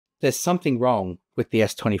there's something wrong with the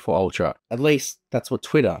S24 Ultra. At least that's what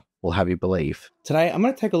Twitter will have you believe. Today, I'm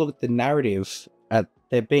going to take a look at the narrative at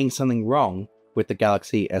there being something wrong with the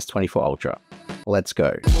Galaxy S24 Ultra. Let's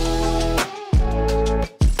go.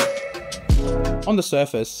 On the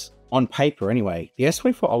surface, on paper anyway, the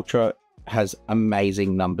S24 Ultra has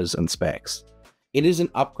amazing numbers and specs. It is an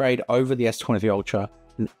upgrade over the S23 Ultra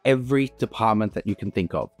in every department that you can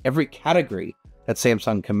think of. Every category that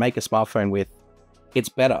Samsung can make a smartphone with, it's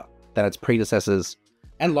better than its predecessors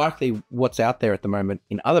and likely what's out there at the moment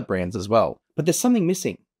in other brands as well. But there's something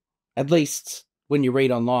missing. At least when you read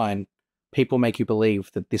online, people make you believe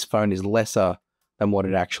that this phone is lesser than what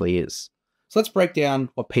it actually is. So let's break down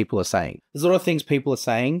what people are saying. There's a lot of things people are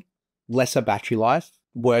saying. Lesser battery life,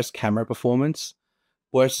 worse camera performance,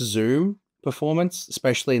 worse zoom performance,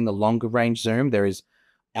 especially in the longer range zoom. There is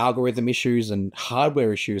algorithm issues and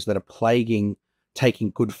hardware issues that are plaguing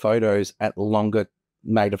taking good photos at longer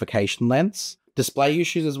magnification lengths. Display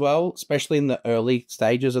issues as well, especially in the early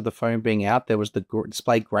stages of the phone being out. There was the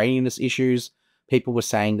display graininess issues. People were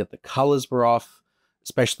saying that the colors were off,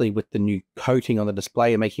 especially with the new coating on the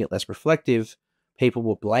display and making it less reflective. People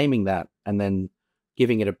were blaming that and then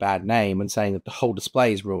giving it a bad name and saying that the whole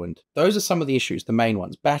display is ruined. Those are some of the issues, the main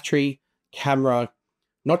ones. Battery, camera,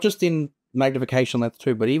 not just in magnification length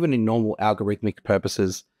too, but even in normal algorithmic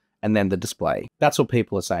purposes, and then the display. That's what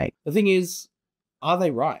people are saying. The thing is, are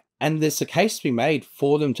they right? And there's a case to be made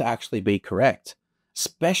for them to actually be correct,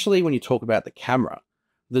 especially when you talk about the camera.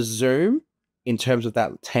 The zoom, in terms of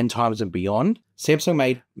that 10 times and beyond, Samsung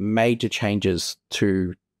made major changes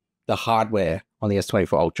to the hardware on the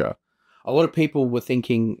S24 Ultra. A lot of people were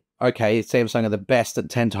thinking, okay, Samsung are the best at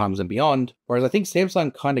 10 times and beyond, whereas I think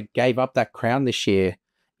Samsung kind of gave up that crown this year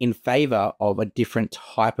in favor of a different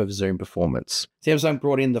type of zoom performance. Samsung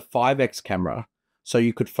brought in the 5x camera, so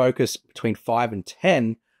you could focus between 5 and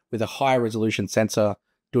 10 with a higher resolution sensor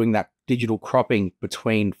doing that digital cropping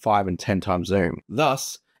between 5 and 10 times zoom,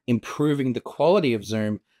 thus improving the quality of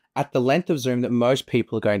zoom at the length of zoom that most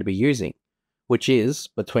people are going to be using, which is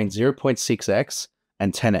between 0.6x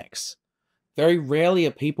and 10x. Very rarely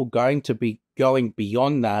are people going to be going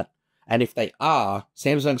beyond that, and if they are,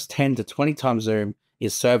 Samsung's 10 to 20 times zoom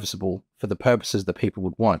is serviceable for the purposes that people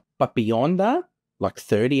would want. But beyond that, like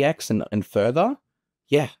 30x and further,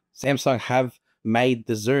 yeah, Samsung have made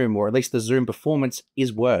the zoom, or at least the zoom performance,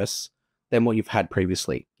 is worse than what you've had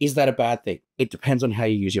previously. Is that a bad thing? It depends on how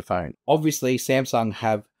you use your phone. Obviously, Samsung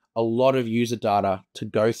have a lot of user data to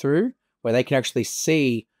go through where they can actually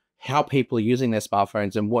see how people are using their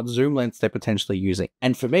smartphones and what zoom lengths they're potentially using.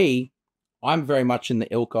 And for me, I'm very much in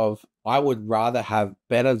the ilk of, I would rather have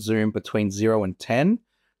better zoom between 0 and 10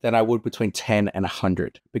 than I would between 10 and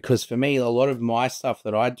 100. Because for me, a lot of my stuff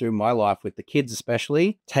that I do in my life with the kids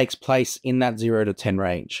especially takes place in that 0 to 10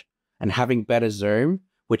 range. And having better zoom,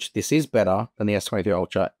 which this is better than the S23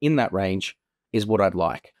 Ultra in that range, is what I'd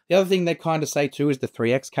like. The other thing they kind of say too is the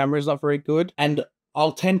 3x camera is not very good. And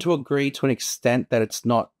I'll tend to agree to an extent that it's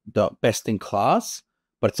not the best in class,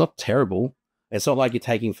 but it's not terrible. It's not like you're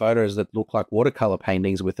taking photos that look like watercolor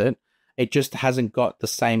paintings with it. It just hasn't got the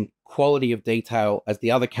same quality of detail as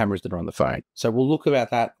the other cameras that are on the phone. So we'll look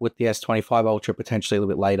about that with the S25 Ultra potentially a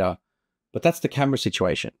little bit later. But that's the camera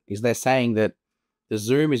situation, is they're saying that the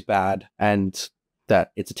zoom is bad and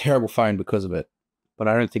that it's a terrible phone because of it. But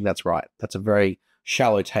I don't think that's right. That's a very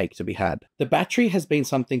shallow take to be had. The battery has been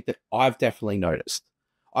something that I've definitely noticed.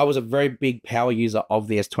 I was a very big power user of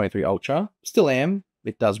the S23 Ultra. Still am.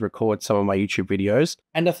 It does record some of my YouTube videos.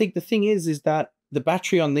 And I think the thing is that the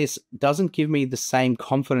battery on this doesn't give me the same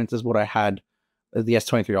confidence as what I had, the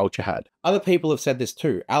S23 Ultra had. Other people have said this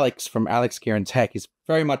too. Alex from Alex Gear and Tech is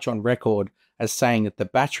very much on record as saying that the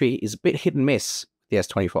battery is a bit hit and miss with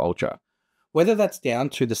the S24 Ultra. Whether that's down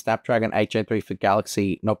to the Snapdragon 8 Gen 3 for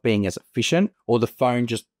Galaxy not being as efficient, or the phone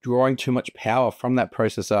just drawing too much power from that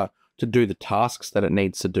processor to do the tasks that it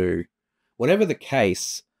needs to do. Whatever the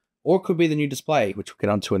case, or it could be the new display, which we'll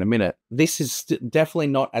get onto in a minute, this is definitely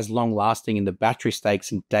not as long-lasting in the battery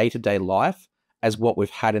stakes in day-to-day life as what we've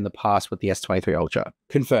had in the past with the S23 Ultra.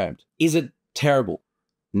 Confirmed. Is it terrible?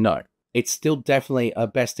 No. It's still definitely a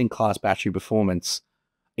best-in-class battery performance.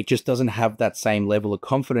 It just doesn't have that same level of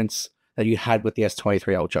confidence that you had with the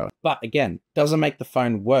S23 Ultra. But again, doesn't make the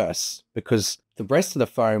phone worse, because the rest of the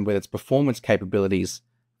phone with its performance capabilities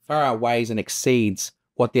far outweighs and exceeds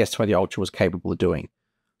what the S23 Ultra was capable of doing.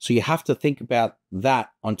 So you have to think about that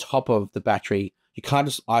on top of the battery. You can't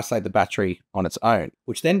just isolate the battery on its own,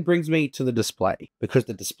 which then brings me to the display, because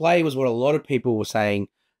the display was what a lot of people were saying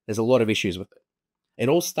there's a lot of issues with it. It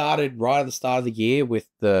all started right at the start of the year with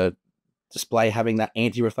the display having that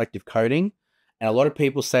anti-reflective coating, And a lot of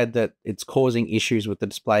people said that it's causing issues with the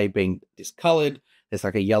display being discolored. There's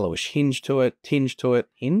like a yellowish hinge to it,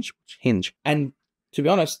 hinge. And to be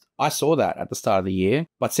honest, I saw that at the start of the year,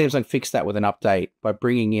 but Samsung fixed that with an update by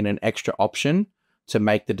bringing in an extra option to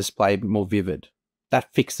make the display more vivid.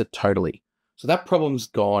 That fixed it totally. So that problem's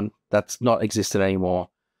gone. That's not existed anymore.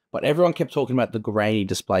 But everyone kept talking about the grainy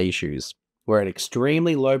display issues, where at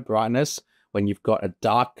extremely low brightness, when you've got a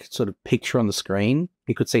dark sort of picture on the screen,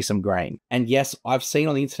 you could see some grain. And yes, I've seen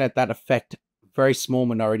on the internet that affect a very small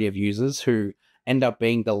minority of users who end up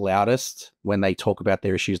being the loudest when they talk about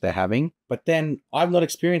their issues they're having. But then I've not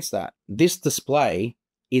experienced that. This display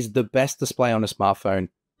is the best display on a smartphone,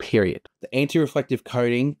 period. The anti-reflective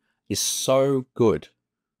coating is so good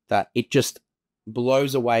that it just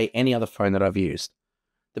blows away any other phone that I've used.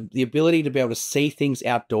 The ability to be able to see things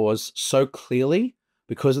outdoors so clearly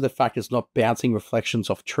because of the fact it's not bouncing reflections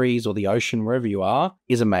off trees or the ocean, wherever you are,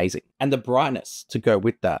 is amazing. And the brightness to go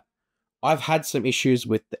with that. I've had some issues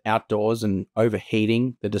with the outdoors and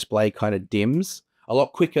overheating. The display kind of dims a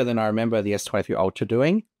lot quicker than I remember the S23 Ultra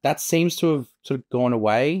doing. That seems to have sort of gone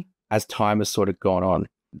away as time has sort of gone on.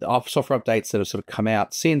 The software updates that have sort of come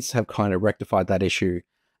out since have kind of rectified that issue.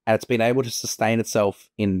 And it's been able to sustain itself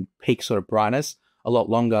in peak sort of brightness a lot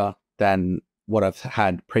longer than what I've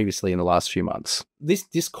had previously in the last few months. This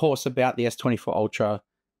discourse about the S24 Ultra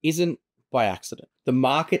isn't by accident. The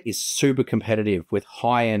market is super competitive with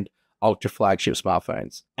high-end ultra flagship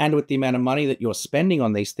smartphones. And with the amount of money that you're spending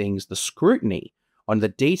on these things, the scrutiny on the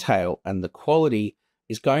detail and the quality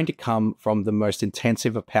is going to come from the most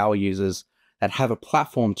intensive of power users that have a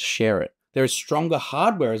platform to share it. There is stronger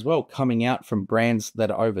hardware as well coming out from brands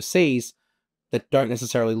that are overseas that don't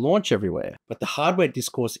necessarily launch everywhere. But the hardware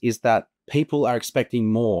discourse is that people are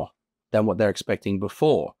expecting more than what they're expecting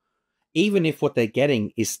before, even if what they're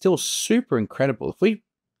getting is still super incredible. If we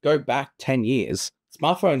go back 10 years,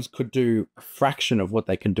 smartphones could do a fraction of what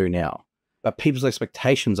they can do now, but people's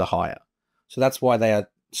expectations are higher. So that's why they are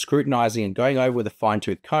scrutinizing and going over with a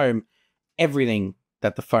fine-tooth comb everything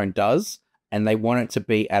that the phone does, and they want it to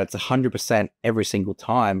be at its 100% every single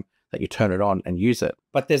time that you turn it on and use it.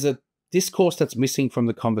 But there's a discourse that's missing from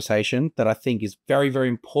the conversation that I think is very, very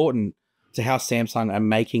important to how Samsung are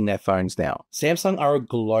making their phones now. Samsung are a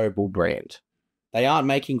global brand. They aren't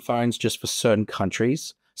making phones just for certain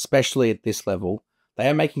countries, especially at this level. They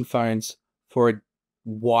are making phones for a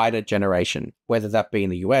wider generation, whether that be in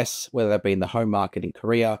the US, whether that be in the home market in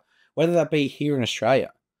Korea, whether that be here in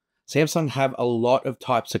Australia. Samsung have a lot of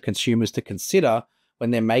types of consumers to consider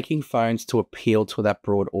when they're making phones to appeal to that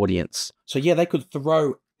broad audience. So yeah, they could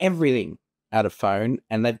throw everything at a phone,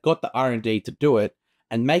 and they've got the R&D to do it,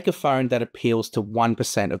 and make a phone that appeals to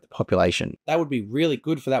 1% of the population. That would be really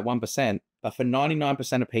good for that 1%, but for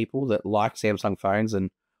 99% of people that like Samsung phones and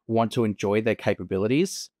want to enjoy their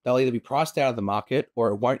capabilities, they'll either be priced out of the market or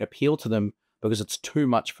it won't appeal to them because it's too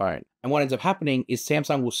much phone. And what ends up happening is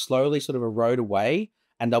Samsung will slowly sort of erode away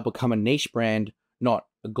and they'll become a niche brand, not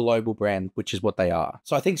a global brand, which is what they are.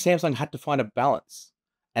 So I think Samsung had to find a balance.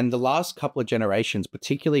 And the last couple of generations,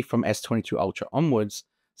 particularly from S22 Ultra onwards,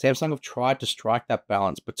 Samsung have tried to strike that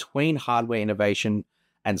balance between hardware innovation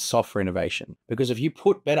and software innovation. Because if you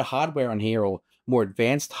put better hardware on here or more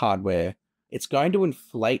advanced hardware, it's going to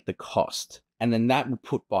inflate the cost. And then that will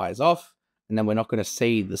put buyers off. And then we're not going to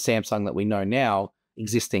see the Samsung that we know now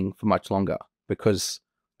existing for much longer because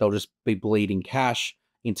they'll just be bleeding cash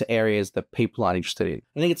into areas that people aren't interested in.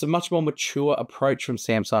 I think it's a much more mature approach from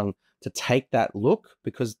Samsung to take that look,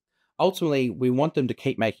 because ultimately we want them to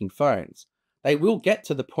keep making phones. They will get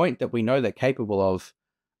to the point that we know they're capable of.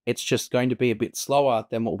 It's just going to be a bit slower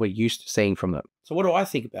than what we're used to seeing from them. So what do I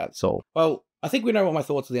think about this all? Well, I think we know what my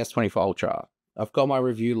thoughts on the S24 Ultra are. I've got my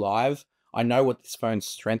review live. I know what this phone's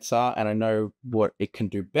strengths are, and I know what it can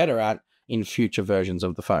do better at in future versions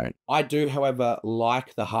of the phone. I do, however,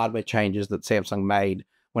 like the hardware changes that Samsung made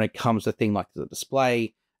when it comes to things like the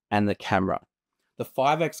display and the camera. The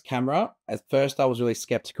 5x camera, at first I was really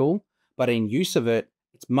skeptical, but in use of it,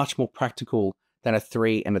 it's much more practical than a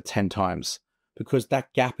 3 and a 10 times, because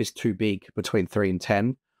that gap is too big between 3 and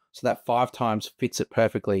 10. So that 5 times fits it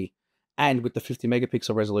perfectly. And with the 50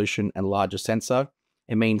 megapixel resolution and larger sensor,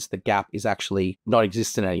 it means the gap is actually not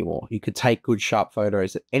existent anymore. You could take good sharp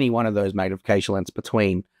photos at any one of those magnification lenses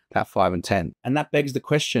between that 5 and 10. And that begs the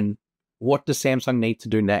question, what does Samsung need to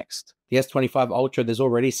do next? The S25 Ultra, there's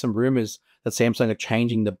already some rumors that Samsung are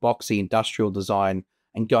changing the boxy industrial design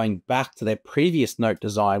and going back to their previous Note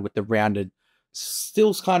design with the rounded,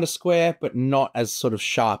 still kind of square, but not as sort of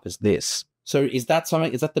sharp as this. So is that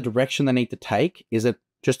the direction they need to take? Is it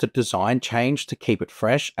just a design change to keep it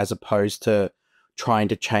fresh as opposed to trying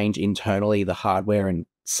to change internally the hardware and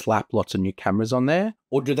slap lots of new cameras on there?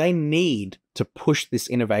 Or do they need to push this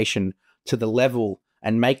innovation to the level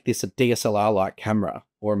and make this a DSLR-like camera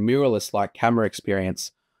or a mirrorless-like camera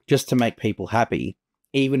experience just to make people happy,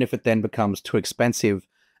 even if it then becomes too expensive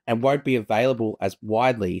and won't be available as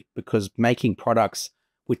widely, because making products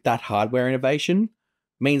with that hardware innovation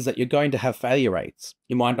means that you're going to have failure rates.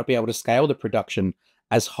 You might not be able to scale the production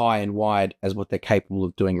as high and wide as what they're capable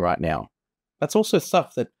of doing right now. That's also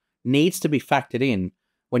stuff that needs to be factored in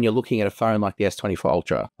when you're looking at a phone like the S24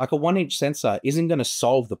 Ultra. Like a 1-inch sensor isn't going to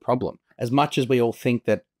solve the problem. As much as we all think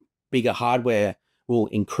that bigger hardware will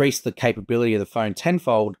increase the capability of the phone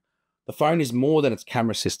tenfold, the phone is more than its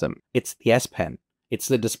camera system. It's the S Pen. It's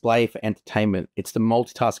the display for entertainment. It's the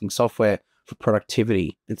multitasking software for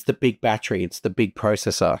productivity. It's the big battery. It's the big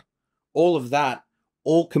processor. All of that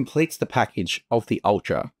all completes the package of the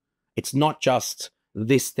Ultra. It's not just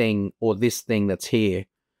this thing or this thing that's here.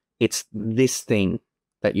 It's this thing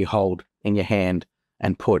that you hold in your hand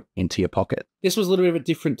and put into your pocket. This was a little bit of a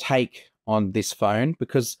different take on this phone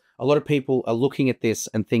because a lot of people are looking at this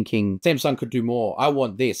and thinking, Samsung could do more. I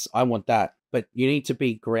want this, I want that. But you need to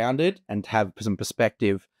be grounded and have some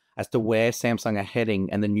perspective as to where Samsung are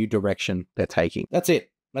heading and the new direction they're taking. That's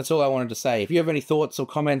it. That's all I wanted to say. If you have any thoughts or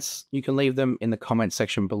comments, you can leave them in the comment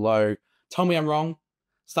section below. Tell me I'm wrong.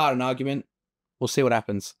 Start an argument. We'll see what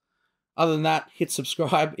happens. Other than that, hit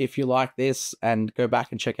subscribe if you like this and go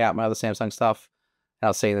back and check out my other Samsung stuff. And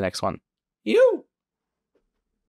I'll see you in the next one. You.